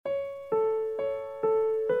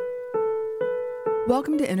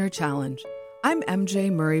Welcome to Inner Challenge. I'm MJ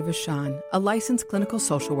Murray Vachon, a licensed clinical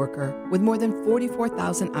social worker with more than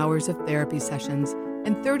 44,000 hours of therapy sessions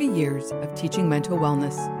and 30 years of teaching mental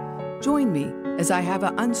wellness. Join me as I have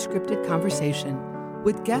an unscripted conversation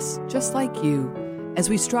with guests just like you as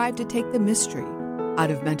we strive to take the mystery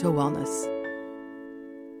out of mental wellness.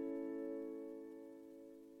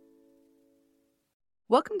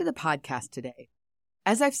 Welcome to the podcast today.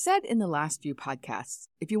 As I've said in the last few podcasts,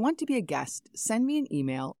 if you want to be a guest, send me an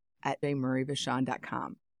email at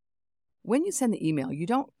jmurrayvachon.com. When you send the email, you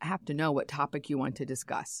don't have to know what topic you want to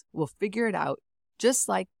discuss. We'll figure it out, just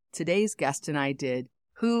like today's guest and I did,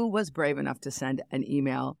 who was brave enough to send an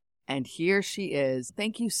email. And here she is.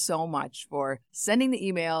 Thank you so much for sending the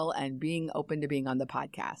email and being open to being on the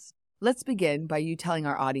podcast. Let's begin by you telling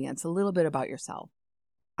our audience a little bit about yourself.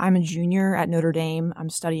 I'm a junior at Notre Dame. I'm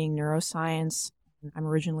studying neuroscience. I'm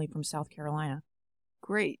originally from South Carolina.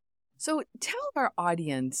 Great. So tell our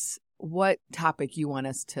audience what topic you want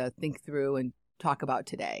us to think through and talk about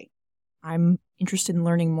today. I'm interested in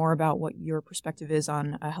learning more about what your perspective is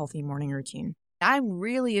on a healthy morning routine. I'm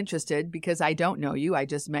really interested because I don't know you. I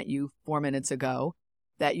just met you 4 minutes ago,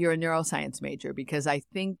 that you're a neuroscience major, because I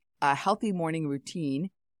think a healthy morning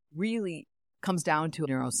routine really comes down to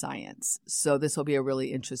neuroscience. So this will be a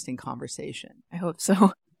really interesting conversation. I hope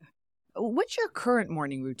so. What's your current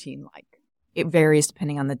morning routine like? It varies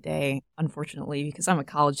depending on the day. Unfortunately, because I'm a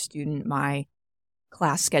college student, my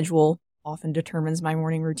class schedule often determines my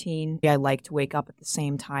morning routine. I like to wake up at the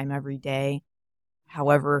same time every day.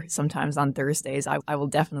 However, sometimes on Thursdays, I will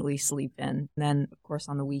definitely sleep in. And then, of course,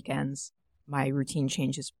 on the weekends, my routine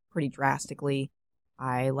changes pretty drastically.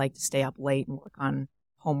 I like to stay up late and work on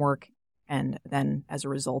homework. And then, as a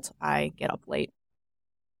result, I get up late.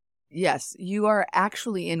 Yes, you are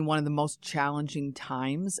actually in one of the most challenging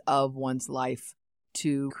times of one's life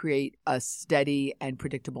to create a steady and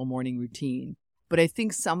predictable morning routine. But I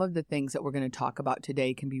think some of the things that we're going to talk about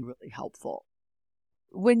today can be really helpful.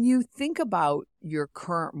 When you think about your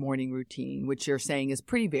current morning routine, which you're saying is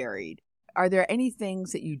pretty varied, are there any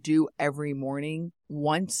things that you do every morning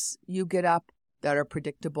once you get up that are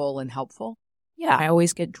predictable and helpful? Yeah, I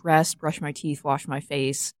always get dressed, brush my teeth, wash my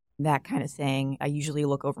face, that kind of thing. I usually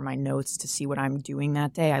look over my notes to see what I'm doing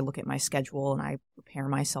that day. I look at my schedule and I prepare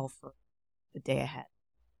myself for the day ahead.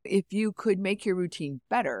 If you could make your routine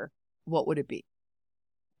better, what would it be?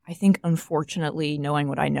 I think, unfortunately, knowing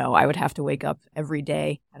what I know, I would have to wake up every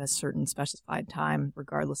day at a certain specified time,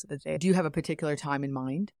 regardless of the day. Do you have a particular time in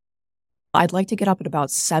mind? I'd like to get up at about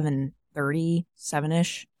 7:30,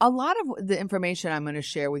 7-ish. A lot of the information I'm going to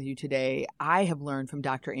share with you today, I have learned from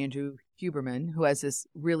Dr. Andrew Huberman, who has this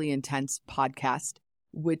really intense podcast,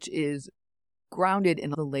 which is grounded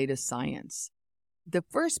in the latest science. The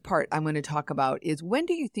first part I'm going to talk about is, when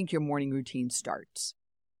do you think your morning routine starts?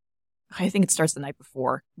 I think it starts the night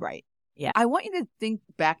before. Right. Yeah. I want you to think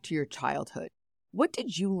back to your childhood. What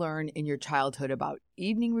did you learn in your childhood about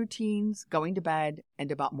evening routines, going to bed,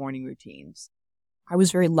 and about morning routines? I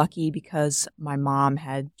was very lucky because my mom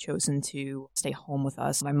had chosen to stay home with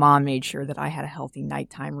us. My mom made sure that I had a healthy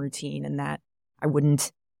nighttime routine and that I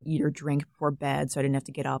wouldn't eat or drink before bed, so I didn't have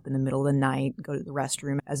to get up in the middle of the night and go to the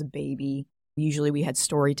restroom as a baby. Usually we had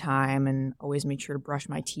story time and always made sure to brush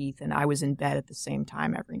my teeth, and I was in bed at the same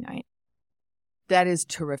time every night. That is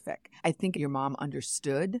terrific. I think your mom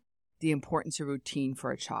understood the importance of routine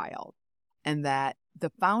for a child, and that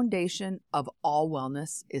the foundation of all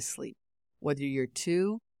wellness is sleep. Whether you're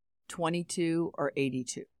 2, 22, or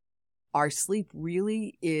 82. Our sleep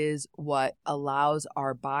really is what allows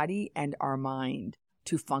our body and our mind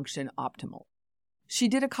to function optimally. She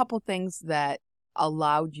did a couple things that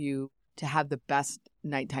allowed you to have the best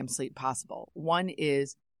nighttime sleep possible. One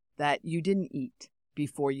is that you didn't eat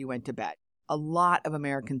before you went to bed. A lot of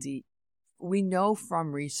Americans eat. We know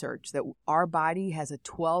from research that our body has a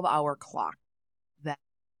 12-hour clock that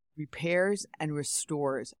repairs and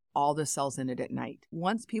restores all the cells in it at night.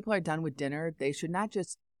 Once people are done with dinner, they should not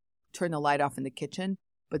just turn the light off in the kitchen,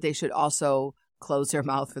 but they should also close their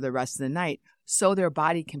mouth for the rest of the night so their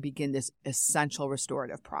body can begin this essential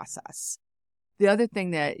restorative process. The other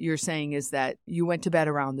thing that you're saying is that you went to bed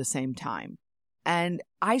around the same time. And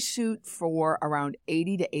I shoot for around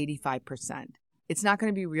 80 to 85%. It's not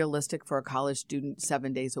going to be realistic for a college student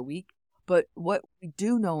 7 days a week. But what we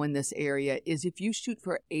do know in this area is if you shoot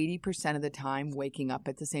for 80% of the time, waking up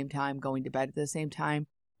at the same time, going to bed at the same time,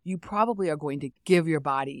 you probably are going to give your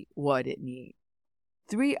body what it needs.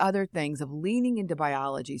 3 other things of leaning into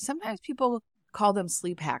biology. Sometimes people call them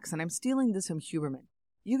sleep hacks, and I'm stealing this from Huberman.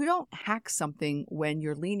 You don't hack something when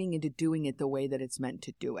you're leaning into doing it the way that it's meant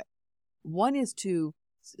to do it. One is to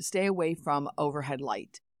Stay away from overhead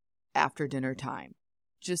light after dinner time.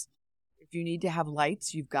 Just if you need to have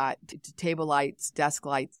lights, you've got table lights, desk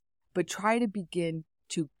lights, but try to begin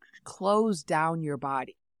to close down your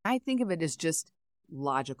body. I think of it as just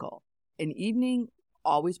logical. In evening,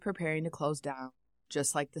 always preparing to close down,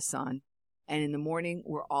 just like the sun. And in the morning,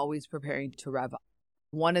 we're always preparing to rev up.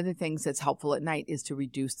 One of the things that's helpful at night is to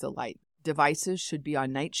reduce the light. Devices should be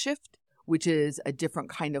on night shift, which is a different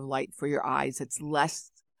kind of light for your eyes. It's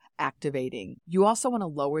less activating. You also want to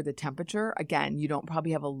lower the temperature. Again, you don't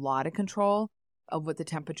probably have a lot of control of what the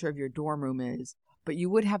temperature of your dorm room is, but you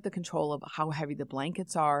would have the control of how heavy the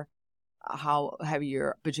blankets are, how heavy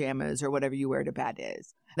your pajamas or whatever you wear to bed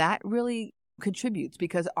is. That really contributes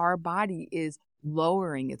because our body is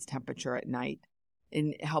lowering its temperature at night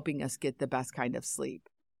in helping us get the best kind of sleep.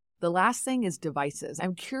 The last thing is devices.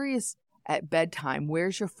 I'm curious at bedtime,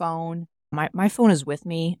 where's your phone? My phone is with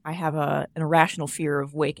me. I have an irrational fear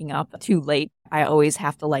of waking up too late. I always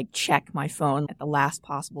have to check my phone at the last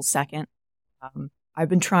possible second. I've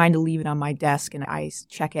been trying to leave it on my desk and I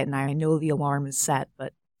check it and I know the alarm is set,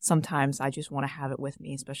 but sometimes I just want to have it with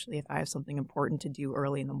me, especially if I have something important to do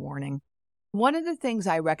early in the morning. One of the things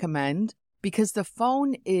I recommend, because the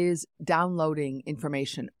phone is downloading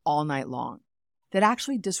information all night long that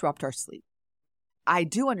actually disrupt our sleep. I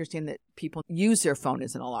do understand that people use their phone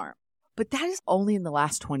as an alarm, but that is only in the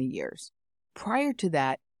last 20 years. Prior to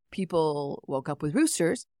that, people woke up with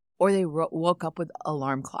roosters or they woke up with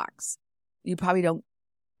alarm clocks. You probably don't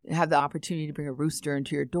have the opportunity to bring a rooster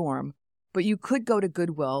into your dorm, but you could go to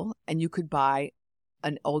Goodwill and you could buy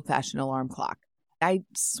an old-fashioned alarm clock. I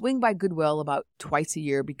swing by Goodwill about twice a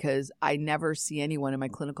year because I never see anyone in my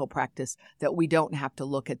clinical practice that we don't have to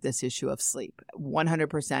look at this issue of sleep.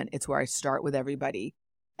 100%, it's where I start with everybody.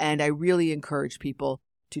 And I really encourage people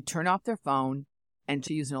to turn off their phone and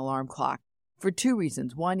to use an alarm clock for two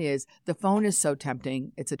reasons. One is the phone is so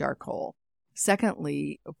tempting, it's a dark hole.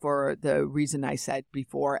 Secondly, for the reason I said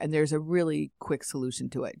before, and there's a really quick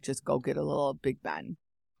solution to it. Just go get a little Big Ben.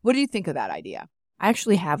 What do you think of that idea? I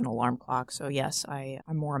actually have an alarm clock, so yes,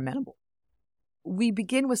 I'm more amenable. We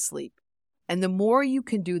begin with sleep, and the more you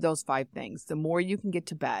can do those 5 things, the more you can get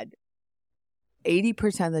to bed,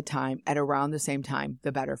 80% of the time at around the same time,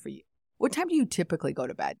 the better for you. What time do you typically go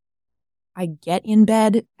to bed? I get in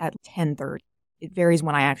bed at 10:30. It varies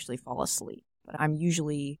when I actually fall asleep, but I'm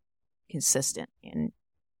usually consistent in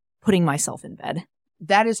putting myself in bed.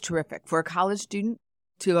 That is terrific. For a college student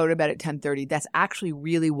to go to bed at 10:30, that's actually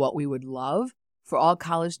really what we would love for all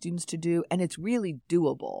college students to do, and it's really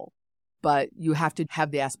doable, but you have to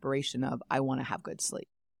have the aspiration of, I want to have good sleep.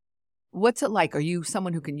 What's it like? Are you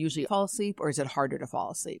someone who can usually fall asleep, or is it harder to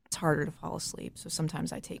fall asleep? It's harder to fall asleep, so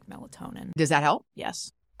sometimes I take melatonin. Does that help?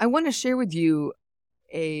 Yes. I want to share with you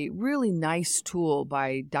a really nice tool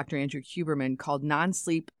by Dr. Andrew Huberman called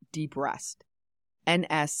Non-Sleep Deep Rest,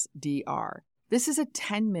 NSDR. This is a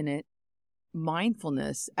 10-minute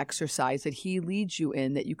mindfulness exercise that he leads you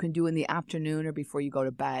in that you can do in the afternoon or before you go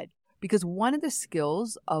to bed. Because one of the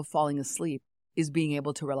skills of falling asleep is being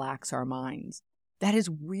able to relax our minds. That is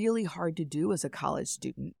really hard to do as a college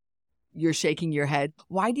student. You're shaking your head.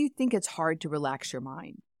 Why do you think it's hard to relax your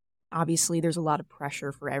mind? Obviously, there's a lot of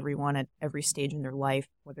pressure for everyone at every stage in their life,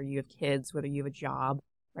 whether you have kids, whether you have a job.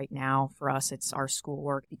 Right now, for us, it's our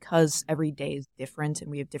schoolwork. Because every day is different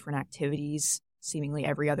and we have different activities seemingly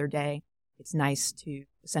every other day. It's nice to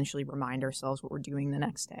essentially remind ourselves what we're doing the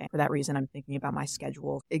next day. For that reason, I'm thinking about my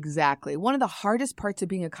schedule. Exactly. One of the hardest parts of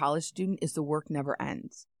being a college student is the work never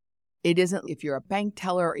ends. It isn't if you're a bank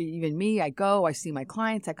teller or even me, I go, I see my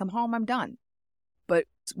clients, I come home, I'm done. But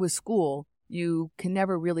with school, you can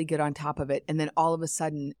never really get on top of it. And then all of a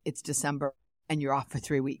sudden it's December and you're off for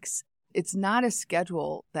 3 weeks. It's not a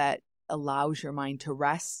schedule that allows your mind to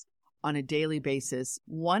rest on a daily basis.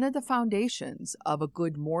 One of the foundations of a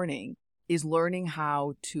good morning is learning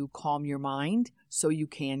how to calm your mind so you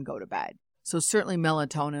can go to bed. So certainly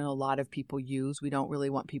melatonin, a lot of people use. We don't really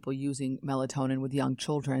want people using melatonin with young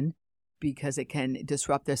children because it can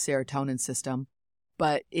disrupt their serotonin system.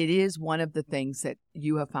 But it is one of the things that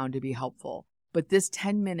you have found to be helpful. But this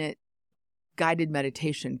 10-minute guided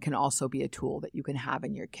meditation can also be a tool that you can have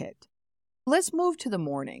in your kit. Let's move to the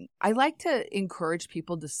morning. I like to encourage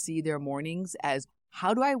people to see their mornings as,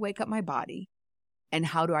 how do I wake up my body and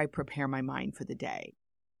how do I prepare my mind for the day?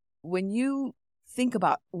 When you think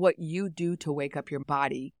about what you do to wake up your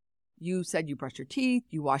body, you said you brush your teeth,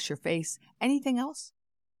 you wash your face. Anything else?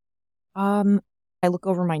 I look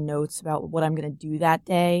over my notes about what I'm going to do that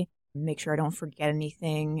day, make sure I don't forget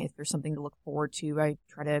anything. If there's something to look forward to, I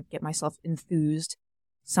try to get myself enthused.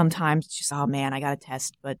 Sometimes it's just, oh man, I got a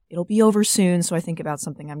test, but it'll be over soon. So I think about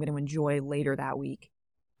something I'm going to enjoy later that week.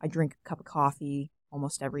 I drink a cup of coffee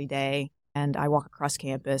almost every day, and I walk across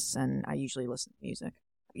campus, and I usually listen to music.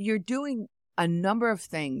 You're doing a number of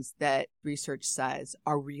things that research says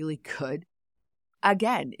are really good.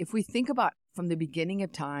 Again, if we think about from the beginning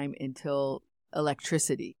of time until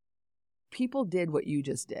electricity, people did what you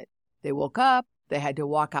just did. They woke up, they had to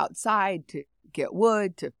walk outside to get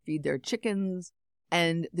wood, to feed their chickens,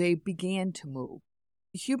 and they began to move.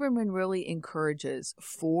 Huberman really encourages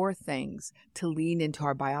 4 things to lean into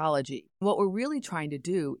our biology. What we're really trying to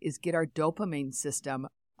do is get our dopamine system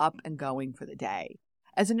up and going for the day.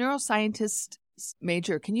 As a neuroscientist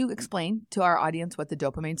major, can you explain to our audience what the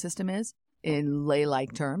dopamine system is in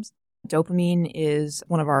lay-like terms? Dopamine is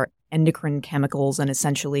one of our endocrine chemicals, and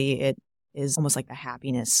essentially it is almost like the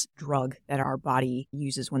happiness drug that our body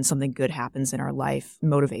uses when something good happens in our life,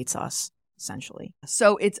 motivates us, essentially.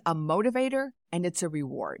 So it's a motivator and it's a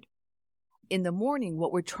reward. In the morning,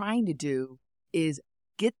 what we're trying to do is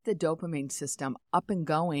get the dopamine system up and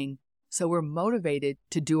going so we're motivated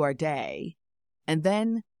to do our day and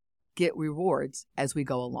then get rewards as we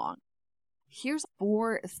go along. Here's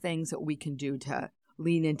 4 things that we can do to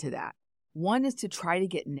lean into that. One is to try to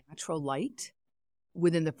get natural light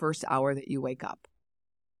within the first hour that you wake up.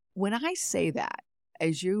 When I say that,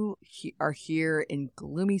 as you are here in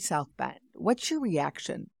gloomy South Bend, what's your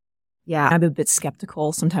reaction? Yeah, I'm a bit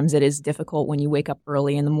skeptical. Sometimes it is difficult when you wake up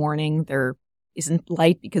early in the morning. There isn't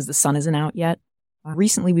light because the sun isn't out yet.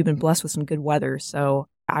 Recently, we've been blessed with some good weather, so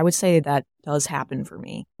I would say that does happen for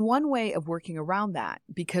me. One way of working around that,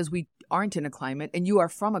 because we aren't in a climate, and you are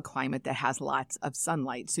from a climate that has lots of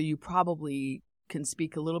sunlight, so you probably can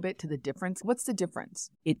speak a little bit to the difference. What's the difference?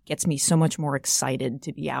 It gets me so much more excited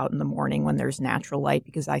to be out in the morning when there's natural light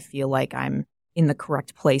because I feel like I'm in the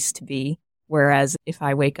correct place to be. Whereas if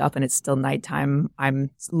I wake up and it's still nighttime,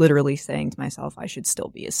 I'm literally saying to myself, I should still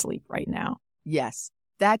be asleep right now. Yes,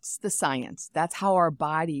 that's the science. That's how our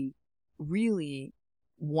body really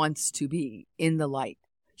wants to be, in the light.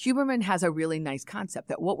 Huberman has a really nice concept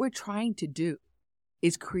that what we're trying to do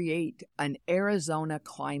is create an Arizona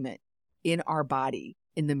climate in our body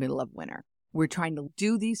in the middle of winter. We're trying to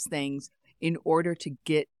do these things in order to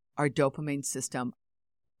get our dopamine system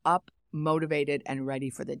up, motivated, and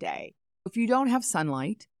ready for the day. If you don't have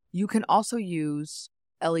sunlight, you can also use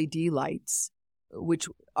LED lights, which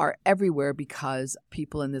are everywhere because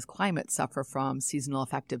people in this climate suffer from seasonal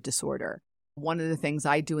affective disorder. One of the things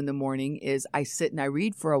I do in the morning is I sit and I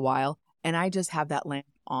read for a while, and I just have that lamp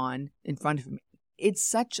on in front of me. It's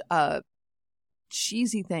such a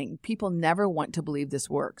cheesy thing. People never want to believe this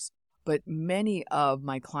works, but many of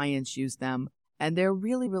my clients use them, and they're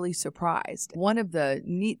really, really surprised. One of the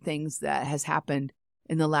neat things that has happened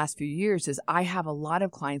in the last few years is I have a lot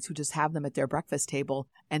of clients who just have them at their breakfast table,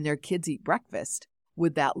 and their kids eat breakfast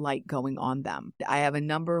with that light going on them. I have a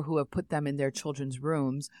number who have put them in their children's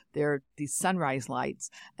rooms. They're these sunrise lights,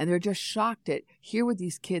 and they're just shocked at here with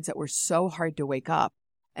these kids that were so hard to wake up.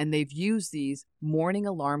 And they've used these morning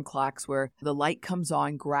alarm clocks where the light comes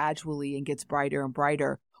on gradually and gets brighter and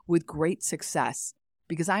brighter with great success.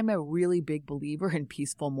 Because I'm a really big believer in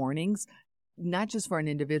peaceful mornings, not just for an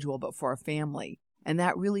individual, but for a family. And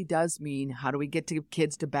that really does mean, how do we get to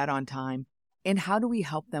kids to bed on time? And how do we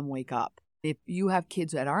help them wake up? If you have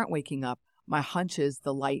kids that aren't waking up, my hunch is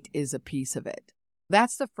the light is a piece of it.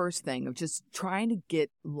 That's the first thing, of just trying to get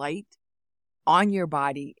light on your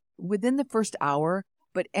body within the first hour,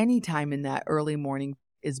 but any time in that early morning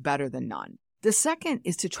is better than none. The second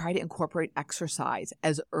is to try to incorporate exercise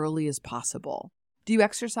as early as possible. Do you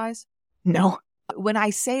exercise? No. When I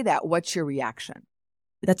say that, what's your reaction?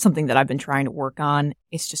 That's something that I've been trying to work on.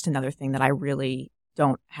 It's just another thing that I really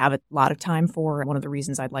don't have a lot of time for. One of the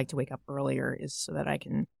reasons I'd like to wake up earlier is so that I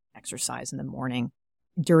can exercise in the morning.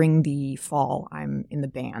 During the fall, I'm in the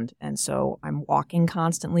band, and so I'm walking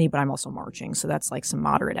constantly, but I'm also marching. So that's like some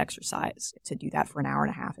moderate exercise to do that for an hour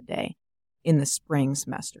and a half a day. In the spring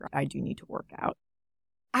semester, I do need to work out.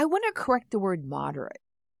 I want to correct the word moderate.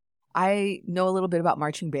 I know a little bit about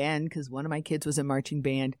marching band because one of my kids was in marching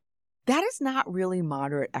band. That is not really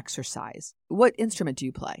moderate exercise. What instrument do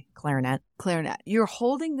you play? Clarinet. Clarinet. You're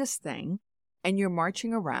holding this thing and you're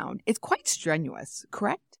marching around. It's quite strenuous,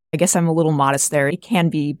 correct? I guess I'm a little modest there. It can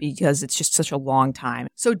be because it's just such a long time.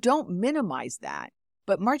 So don't minimize that.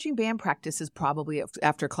 But marching band practice is probably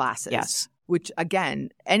after classes. Yes. Which, again,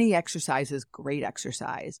 any exercise is great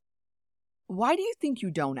exercise. Why do you think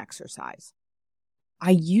you don't exercise?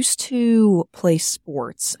 I used to play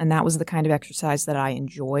sports, and that was the kind of exercise that I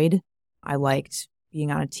enjoyed. I liked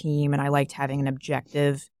being on a team, and I liked having an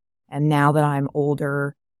objective. And now that I'm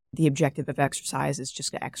older, the objective of exercise is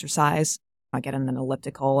just to exercise. I get on an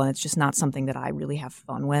elliptical, and it's just not something that I really have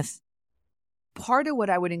fun with. Part of what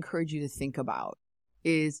I would encourage you to think about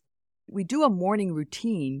is we do a morning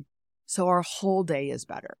routine so our whole day is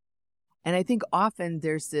better. And I think often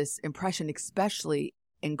there's this impression, especially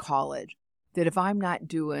in college, that if I'm not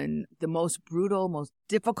doing the most brutal, most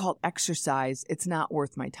difficult exercise, it's not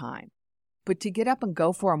worth my time. But to get up and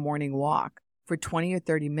go for a morning walk for 20 or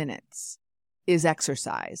 30 minutes is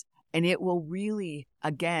exercise. And it will really,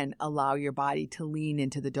 again, allow your body to lean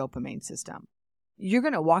into the dopamine system. You're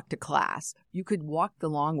going to walk to class. You could walk the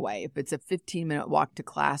long way. If it's a 15-minute walk to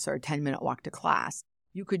class or a 10-minute walk to class,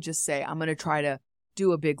 you could just say, I'm going to try to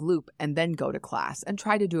do a big loop and then go to class and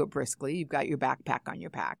try to do it briskly. You've got your backpack on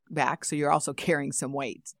your back, so you're also carrying some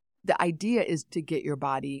weights. The idea is to get your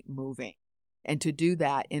body moving and to do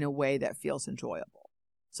that in a way that feels enjoyable.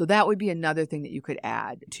 So that would be another thing that you could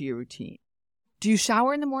add to your routine. Do you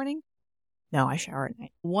shower in the morning? No, I shower at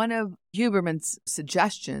night. One of Huberman's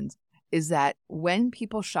suggestions is that when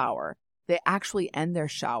people shower, they actually end their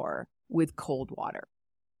shower with cold water.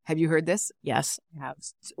 Have you heard this? Yes, I have.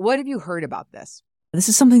 What have you heard about this? This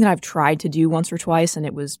is something that I've tried to do once or twice, and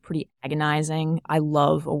it was pretty agonizing. I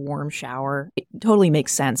love a warm shower. It totally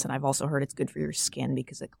makes sense, and I've also heard it's good for your skin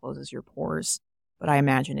because it closes your pores. But I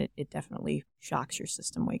imagine it definitely shocks your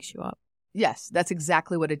system, wakes you up. Yes, that's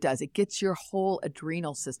exactly what it does. It gets your whole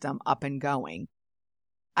adrenal system up and going.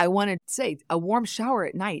 I want to say a warm shower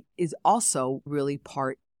at night is also really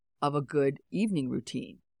part of a good evening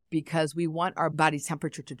routine because we want our body's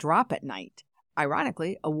temperature to drop at night.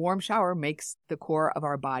 Ironically, a warm shower makes the core of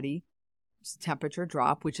our body's temperature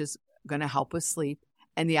drop, which is going to help with sleep,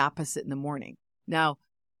 and the opposite in the morning. Now,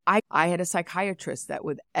 I had a psychiatrist that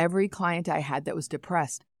with every client I had that was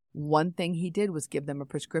depressed, one thing he did was give them a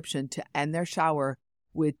prescription to end their shower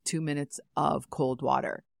with 2 minutes of cold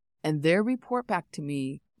water. And their report back to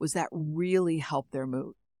me was that really helped their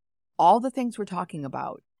mood. All the things we're talking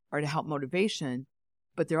about are to help motivation,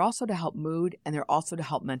 but they're also to help mood and they're also to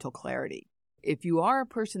help mental clarity. If you are a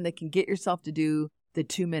person that can get yourself to do the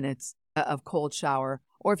 2 minutes of cold shower,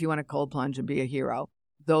 or if you want to cold plunge and be a hero,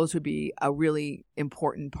 those would be a really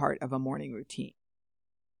important part of a morning routine.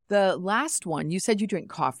 The last one, you said you drink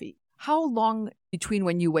coffee. How long between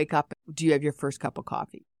when you wake up do you have your first cup of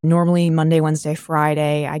coffee? Normally Monday, Wednesday,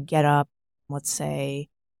 Friday, I get up, let's say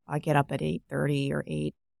I get up at 8:30 or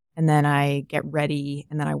 8, and then I get ready,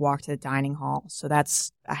 and then I walk to the dining hall. So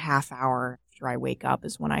that's a half hour after I wake up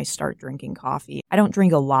is when I start drinking coffee. I don't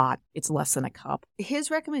drink a lot. It's less than a cup.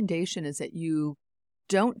 His recommendation is that you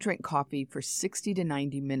don't drink coffee for 60 to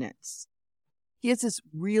 90 minutes. He has this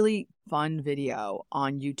really fun video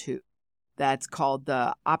on YouTube that's called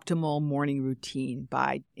The Optimal Morning Routine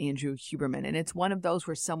by Andrew Huberman. And it's one of those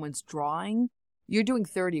where someone's drawing. You're doing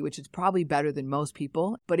 30, which is probably better than most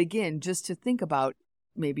people. But again, just to think about,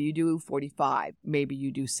 maybe you do 45, maybe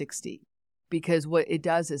you do 60. Because what it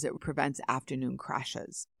does is it prevents afternoon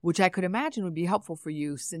crashes, which I could imagine would be helpful for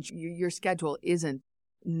you since your schedule isn't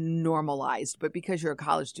normalized. But because you're a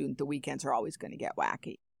college student, the weekends are always going to get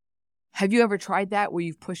wacky. Have you ever tried that where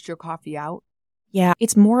you've pushed your coffee out? Yeah,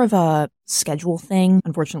 it's more of a schedule thing.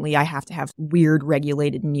 Unfortunately, I have to have weird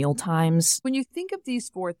regulated meal times. When you think of these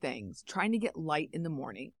 4 things, trying to get light in the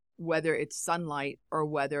morning, whether it's sunlight or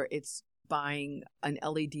whether it's buying an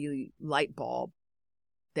LED light bulb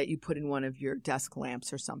that you put in one of your desk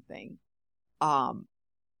lamps or something,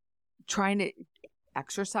 trying to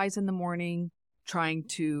exercise in the morning, trying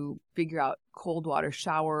to figure out cold water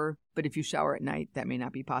shower, but if you shower at night, that may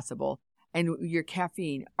not be possible. And your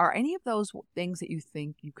caffeine, are any of those things that you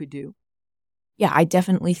think you could do? Yeah, I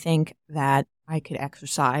definitely think that I could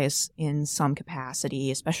exercise in some capacity,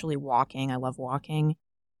 especially walking. I love walking.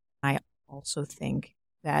 I also think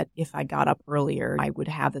that if I got up earlier, I would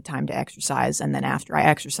have the time to exercise. And then after I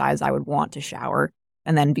exercise, I would want to shower.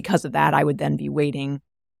 And then because of that, I would then be waiting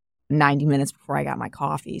 90 minutes before I got my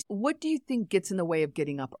coffee. What do you think gets in the way of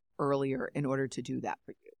getting up earlier in order to do that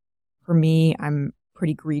for you? For me, I'm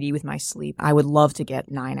pretty greedy with my sleep. I would love to get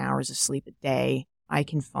 9 hours of sleep a day. I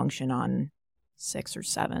can function on 6 or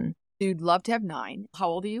 7. You'd love to have 9. How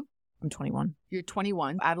old are you? I'm 21. You're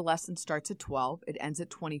 21. Adolescence starts at 12. It ends at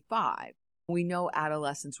 25. We know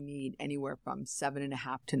adolescents need anywhere from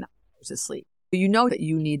 7.5 to 9 hours of sleep. You know that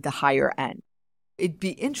you need the higher end. It'd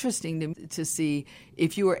be interesting to see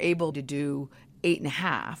if you were able to do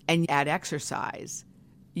 8.5 and add exercise,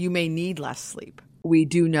 you may need less sleep. We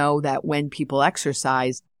do know that when people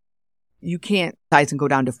exercise, you can't exercise and go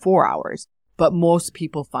down to 4 hours. But most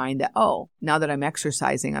people find that, oh, now that I'm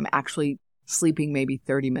exercising, I'm actually sleeping maybe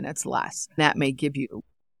 30 minutes less. That may give you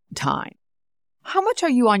time. How much are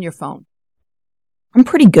you on your phone? I'm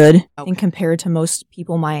pretty good. I think Okay. compared to most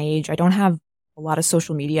people my age, I don't have a lot of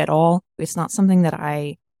social media at all. It's not something that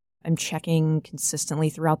I am checking consistently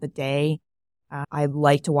throughout the day. I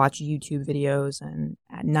like to watch YouTube videos, and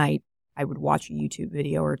at night I would watch a YouTube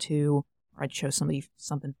video or two, or I'd show somebody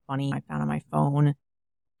something funny I found on my phone.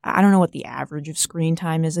 I don't know what the average of screen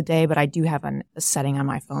time is a day, but I do have a setting on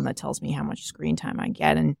my phone that tells me how much screen time I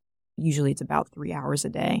get, and usually it's about 3 hours a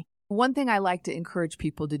day. One thing I like to encourage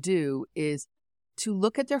people to do is to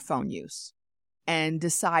look at their phone use and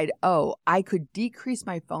decide, oh, I could decrease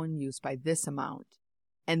my phone use by this amount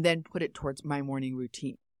and then put it towards my morning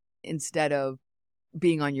routine. Instead of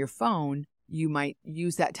being on your phone, you might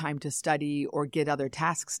use that time to study or get other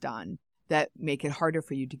tasks done that make it harder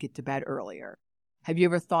for you to get to bed earlier. Have you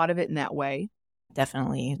ever thought of it in that way?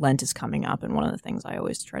 Definitely, Lent is coming up, and one of the things I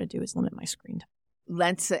always try to do is limit my screen time.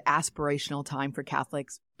 Lent's an aspirational time for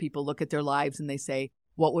Catholics. People look at their lives and they say,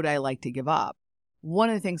 what would I like to give up? One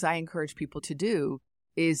of the things I encourage people to do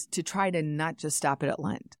is to try to not just stop it at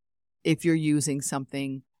Lent. If you're using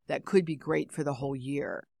something that could be great for the whole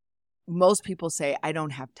year. Most people say, I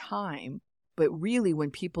don't have time. But really,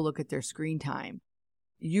 when people look at their screen time,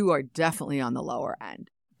 you are definitely on the lower end.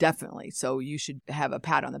 Definitely. So you should have a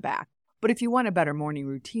pat on the back. But if you want a better morning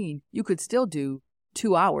routine, you could still do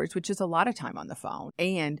 2 hours, which is a lot of time on the phone,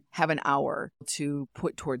 and have an hour to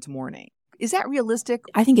put towards morning. Is that realistic?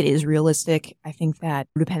 I think it is realistic. I think that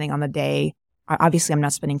depending on the day, obviously I'm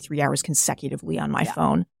not spending 3 hours consecutively on my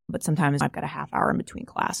phone, but sometimes I've got a half hour in between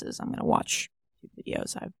classes. I'm going to watch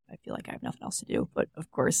videos. I feel like I have nothing else to do, but of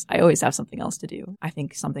course I always have something else to do. I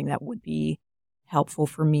think something that would be helpful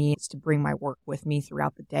for me is to bring my work with me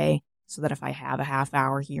throughout the day so that if I have a half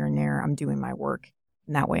hour here and there, I'm doing my work.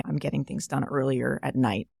 And that way I'm getting things done earlier at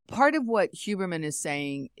night. Part of what Huberman is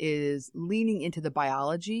saying is leaning into the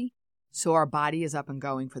biology so our body is up and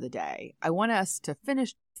going for the day. I want us to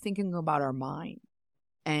finish thinking about our mind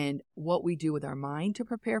and what we do with our mind to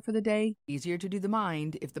prepare for the day. Easier to do the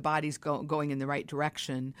mind if the body's going in the right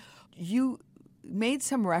direction. You made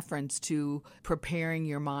some reference to preparing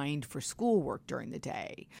your mind for schoolwork during the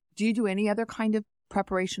day. Do you do any other kind of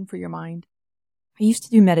preparation for your mind? I used to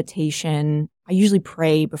do meditation. I usually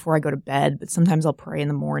pray before I go to bed, but sometimes I'll pray in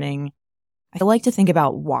the morning. I like to think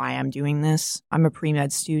about why I'm doing this. I'm a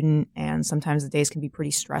pre-med student, and sometimes the days can be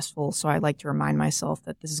pretty stressful, so I like to remind myself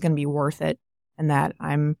that this is going to be worth it and that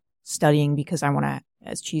I'm studying because I want to,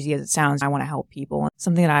 as cheesy as it sounds, I want to help people.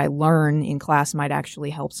 Something that I learn in class might actually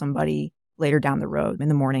help somebody later down the road. In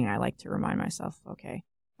the morning, I like to remind myself, okay,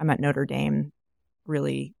 I'm at Notre Dame,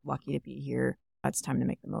 really lucky to be here. It's time to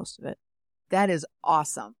make the most of it. That is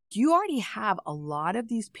awesome. Do you already have a lot of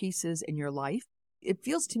these pieces in your life? It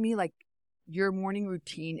feels to me like your morning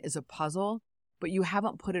routine is a puzzle, but you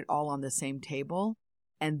haven't put it all on the same table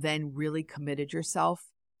and then really committed yourself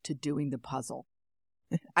to doing the puzzle.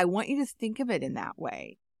 I want you to think of it in that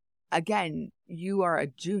way. Again, you are a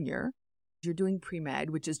junior. You're doing pre-med,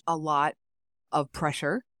 which is a lot of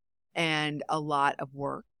pressure and a lot of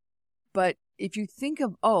work. But if you think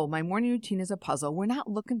of, oh, my morning routine is a puzzle, we're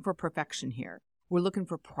not looking for perfection here. We're looking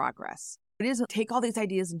for progress. It isn't take all these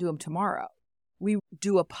ideas and do them tomorrow. We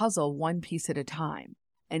do a puzzle one piece at a time,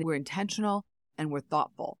 and we're intentional and we're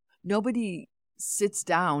thoughtful. Nobody sits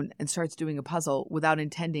down and starts doing a puzzle without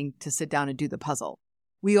intending to sit down and do the puzzle.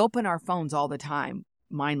 We open our phones all the time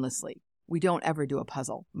mindlessly. We don't ever do a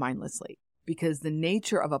puzzle mindlessly because the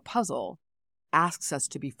nature of a puzzle asks us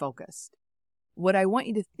to be focused. What I want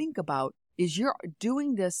you to think about is you're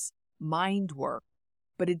doing this mind work,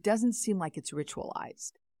 but it doesn't seem like it's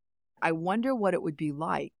ritualized. I wonder what it would be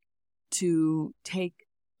like to take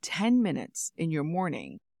 10 minutes in your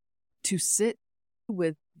morning to sit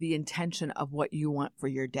with the intention of what you want for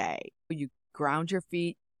your day. You ground your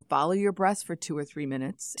feet, follow your breath for 2 or 3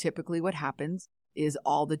 minutes. Typically what happens is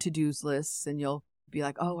all the to-dos lists, and you'll be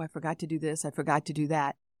like, oh, I forgot to do this, I forgot to do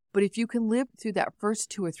that. But if you can live through that first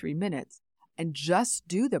 2 or 3 minutes and just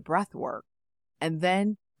do the breath work and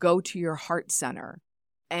then go to your heart center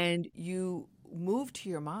and you move to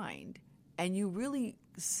your mind and you really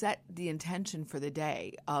set the intention for the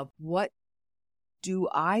day of what do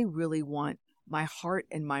I really want my heart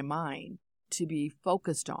and my mind to be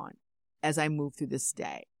focused on as I move through this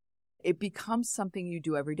day. It becomes something you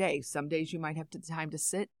do every day. Some days you might have the time to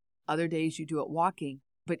sit. Other days you do it walking,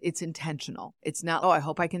 but it's intentional. It's not, oh, I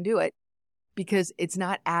hope I can do it, because it's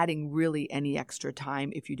not adding really any extra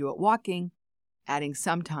time if you do it walking, adding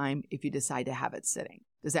some time if you decide to have it sitting.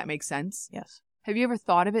 Does that make sense? Yes. Have you ever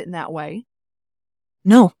thought of it in that way?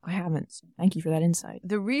 No, I haven't. Thank you for that insight.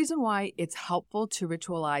 The reason why it's helpful to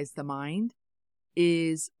ritualize the mind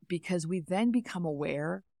is because we then become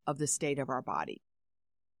aware of the state of our body.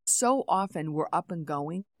 So often we're up and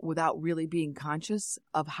going without really being conscious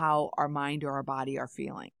of how our mind or our body are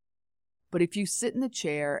feeling. But if you sit in the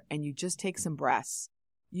chair and you just take some breaths,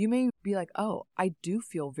 you may be like, oh, I do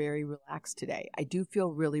feel very relaxed today. I do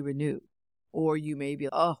feel really renewed. Or you may be,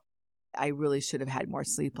 oh, I really should have had more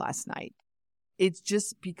sleep last night. It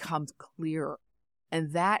just becomes clearer.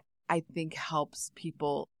 And that, I think, helps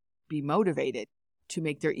people be motivated to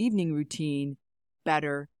make their evening routine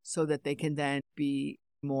better so that they can then be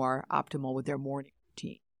more optimal with their morning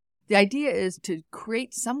routine. The idea is to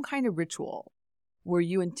create some kind of ritual where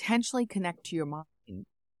you intentionally connect to your mind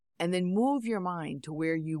and then move your mind to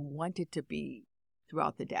where you want it to be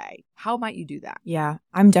throughout the day. How might you do that? Yeah,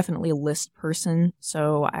 I'm definitely a list person,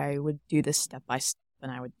 so I would do this step by step,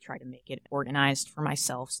 and I would try to make it organized for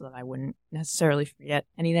myself so that I wouldn't necessarily forget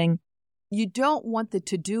anything. You don't want the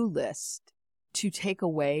to-do list to take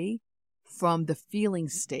away from the feeling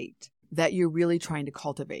state that you're really trying to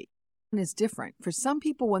cultivate. And it's different. For some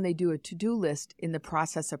people, when they do a to-do list in the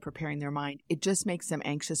process of preparing their mind, it just makes them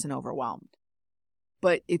anxious and overwhelmed.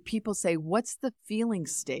 But if people say, what's the feeling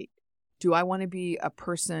state? Do I want to be a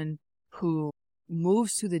person who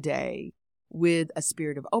moves through the day with a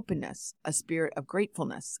spirit of openness, a spirit of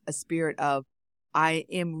gratefulness, a spirit of, I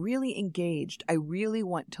am really engaged. I really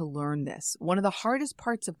want to learn this. One of the hardest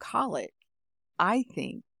parts of college, I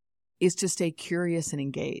think, is to stay curious and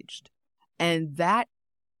engaged. And that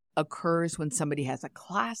occurs when somebody has a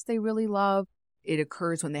class they really love. It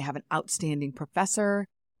occurs when they have an outstanding professor.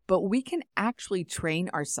 But we can actually train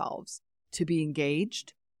ourselves to be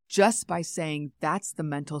engaged just by saying, that's the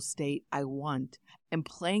mental state I want, and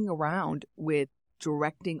playing around with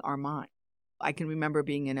directing our mind. I can remember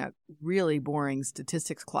being in a really boring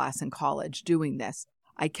statistics class in college doing this.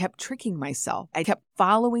 I kept tricking myself. I kept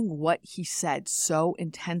following what he said so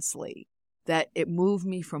intensely that it moved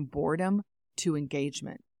me from boredom to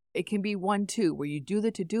engagement. It can be 1-2 where you do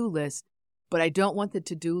the to-do list, but I don't want the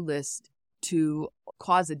to-do list to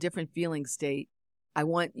cause a different feeling state. I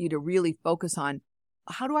want you to really focus on,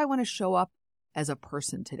 how do I want to show up as a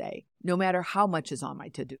person today, no matter how much is on my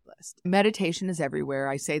to-do list? Meditation is everywhere.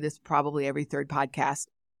 I say this probably every third podcast.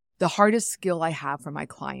 The hardest skill I have for my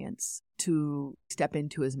clients to step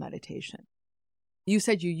into is meditation. You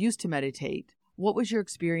said you used to meditate. What was your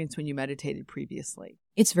experience when you meditated previously?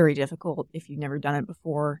 It's very difficult if you've never done it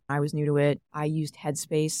before. I was new to it. I used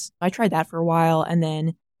Headspace. I tried that for a while, and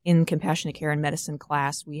then in compassionate care and medicine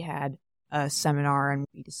class, we had a seminar and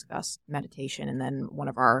we discussed meditation. And then one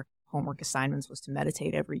of our homework assignments was to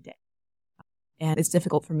meditate every day. And it's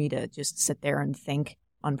difficult for me to just sit there and think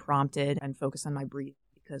unprompted and focus on my breathing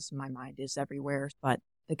because my mind is everywhere. But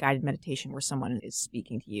the guided meditation where someone is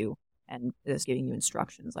speaking to you and is giving you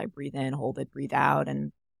instructions like breathe in, hold it, breathe out,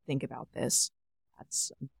 and think about this,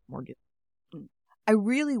 that's more good. I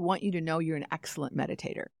really want you to know you're an excellent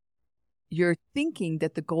meditator. You're thinking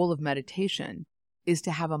that the goal of meditation is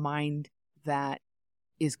to have a mind that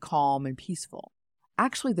is calm and peaceful.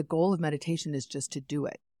 Actually, the goal of meditation is just to do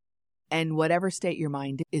it. And whatever state your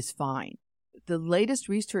mind is fine. The latest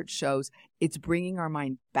research shows it's bringing our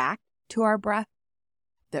mind back to our breath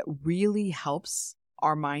that really helps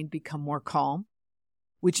our mind become more calm,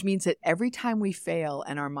 which means that every time we fail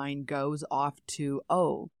and our mind goes off to,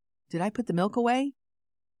 oh, did I put the milk away?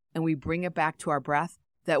 And we bring it back to our breath,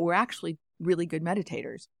 that we're actually really good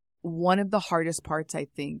meditators. One of the hardest parts, I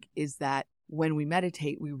think, is that when we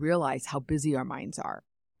meditate, we realize how busy our minds are.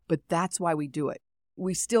 But that's why we do it.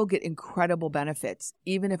 We still get incredible benefits,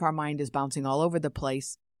 even if our mind is bouncing all over the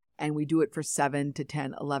place, and we do it for 7 to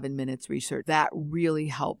 10, 11 minutes research. That really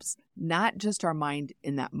helps, not just our mind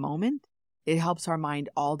in that moment, it helps our mind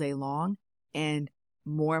all day long, and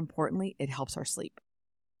more importantly, it helps our sleep.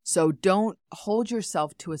 So don't hold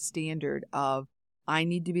yourself to a standard of, I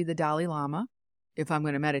need to be the Dalai Lama if I'm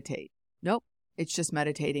going to meditate. Nope, it's just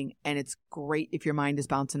meditating, and it's great if your mind is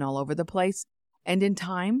bouncing all over the place. And in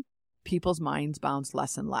time, people's minds bounce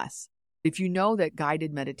less and less. If you know that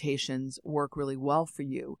guided meditations work really well for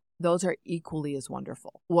you, those are equally as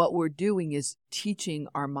wonderful. What we're doing is teaching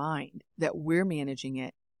our mind that we're managing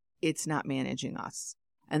it. It's not managing us.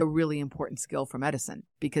 And a really important skill for medicine,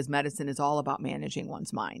 because medicine is all about managing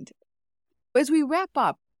one's mind. As we wrap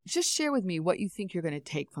up, just share with me what you think you're going to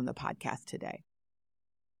take from the podcast today.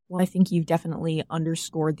 Well, I think you've definitely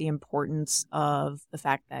underscored the importance of the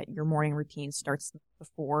fact that your morning routine starts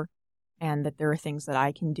before, and that there are things that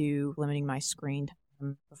I can do, limiting my screen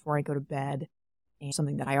time before I go to bed, and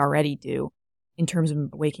something that I already do. In terms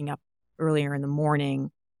of waking up earlier in the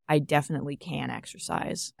morning, I definitely can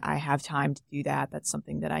exercise. I have time to do that. That's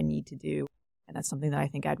something that I need to do. And that's something that I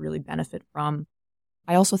think I'd really benefit from.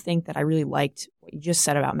 I also think that I really liked what you just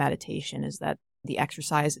said about meditation, is that the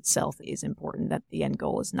exercise itself is important, that the end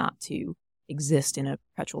goal is not to exist in a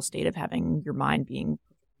perpetual state of having your mind being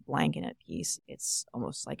blank and at peace. It's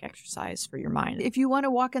almost like exercise for your mind. If you want to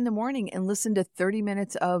walk in the morning and listen to 30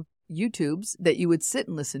 minutes of YouTubes that you would sit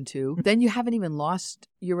and listen to, then you haven't even lost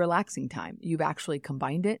your relaxing time. You've actually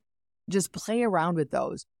combined it. Just play around with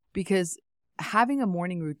those, because having a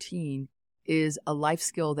morning routine is a life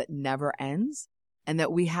skill that never ends, and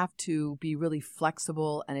that we have to be really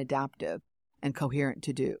flexible and adaptive and coherent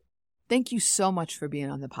to do. Thank you so much for being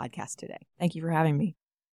on the podcast today. Thank you for having me.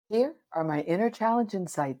 Here are my inner challenge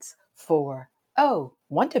insights for,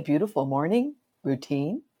 want a beautiful morning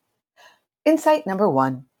routine? Insight number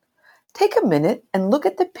 1. Take a minute and look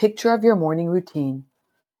at the picture of your morning routine.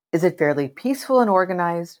 Is it fairly peaceful and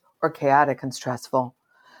organized, or chaotic and stressful?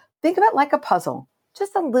 Think of it like a puzzle.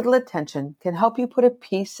 Just a little attention can help you put a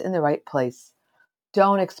piece in the right place.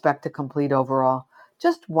 Don't expect a complete overhaul,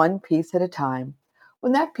 just one piece at a time.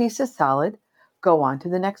 When that piece is solid, go on to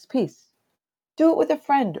the next piece. Do it with a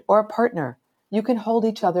friend or a partner. You can hold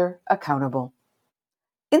each other accountable.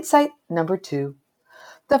 Insight number 2.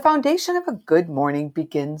 The foundation of a good morning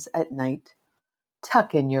begins at night.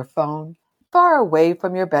 Tuck in your phone, far away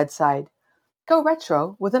from your bedside. Go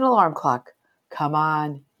retro with an alarm clock. Come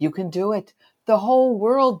on, you can do it. The whole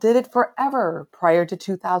world did it forever prior to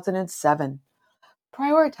 2007.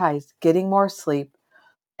 Prioritize getting more sleep.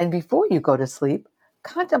 And before you go to sleep,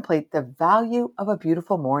 contemplate the value of a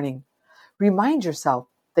beautiful morning. Remind yourself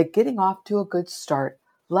that getting off to a good start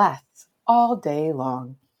lasts all day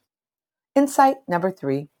long. Insight number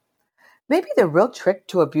 3. Maybe the real trick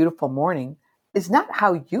to a beautiful morning is not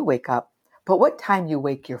how you wake up, but what time you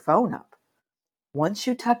wake your phone up. Once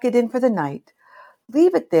you tuck it in for the night,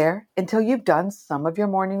 leave it there until you've done some of your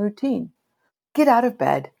morning routine. Get out of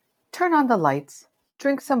bed, turn on the lights,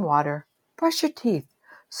 drink some water, brush your teeth,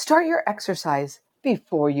 start your exercise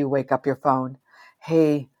before you wake up your phone.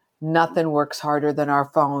 Hey, nothing works harder than our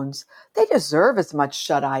phones. They deserve as much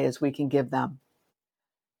shut-eye as we can give them.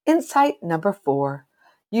 Insight number 4.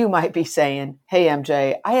 You might be saying, hey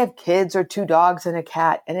MJ, I have kids or 2 dogs and a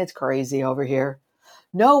cat, and it's crazy over here.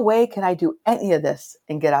 No way can I do any of this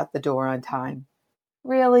and get out the door on time.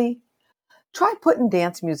 Really? Try putting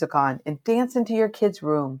dance music on and dance into your kids'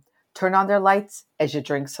 room. Turn on their lights as you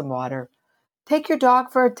drink some water. Take your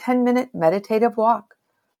dog for a 10-minute meditative walk.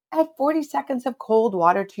 Add 40 seconds of cold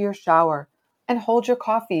water to your shower and hold your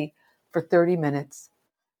coffee for 30 minutes.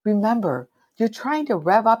 Remember, you're trying to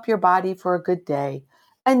rev up your body for a good day,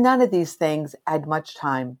 and none of these things add much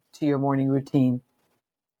time to your morning routine.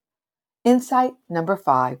 Insight number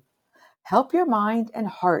 5. Help your mind and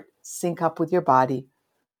heart sync up with your body.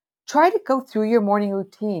 Try to go through your morning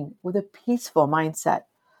routine with a peaceful mindset.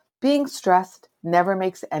 Being stressed never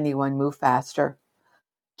makes anyone move faster.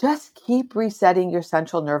 Just keep resetting your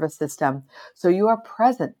central nervous system so you are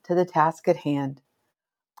present to the task at hand.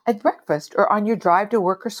 At breakfast or on your drive to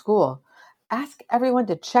work or school, ask everyone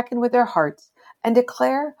to check in with their hearts and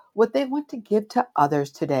declare what they want to give to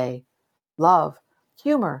others today. Love,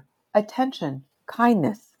 humor, attention,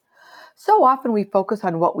 kindness. So often we focus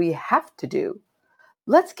on what we have to do.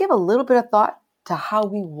 Let's give a little bit of thought to how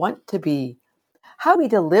we want to be. How we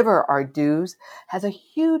deliver our dues has a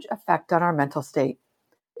huge effect on our mental state.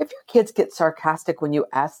 If your kids get sarcastic when you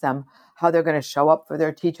ask them how they're going to show up for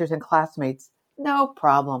their teachers and classmates, no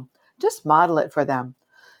problem. Just model it for them.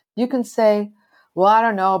 You can say, well, I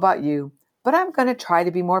don't know about you, but I'm going to try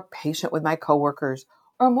to be more patient with my coworkers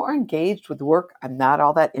or more engaged with work I'm not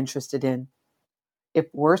all that interested in. If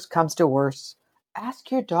worse comes to worse,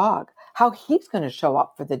 ask your dog how he's going to show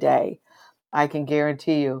up for the day. I can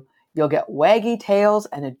guarantee you'll get waggy tails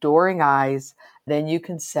and adoring eyes. Then you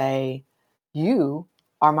can say, you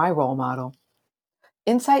are my role model.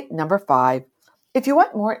 Insight number 5. If you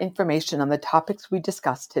want more information on the topics we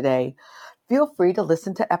discussed today, feel free to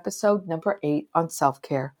listen to episode number 8 on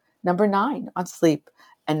self-care, number 9 on sleep,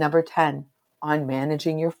 and number 10 on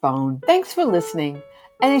managing your phone. Thanks for listening.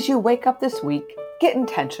 And as you wake up this week, get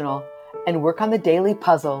intentional and work on the daily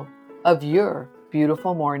puzzle of your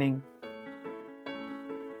beautiful morning.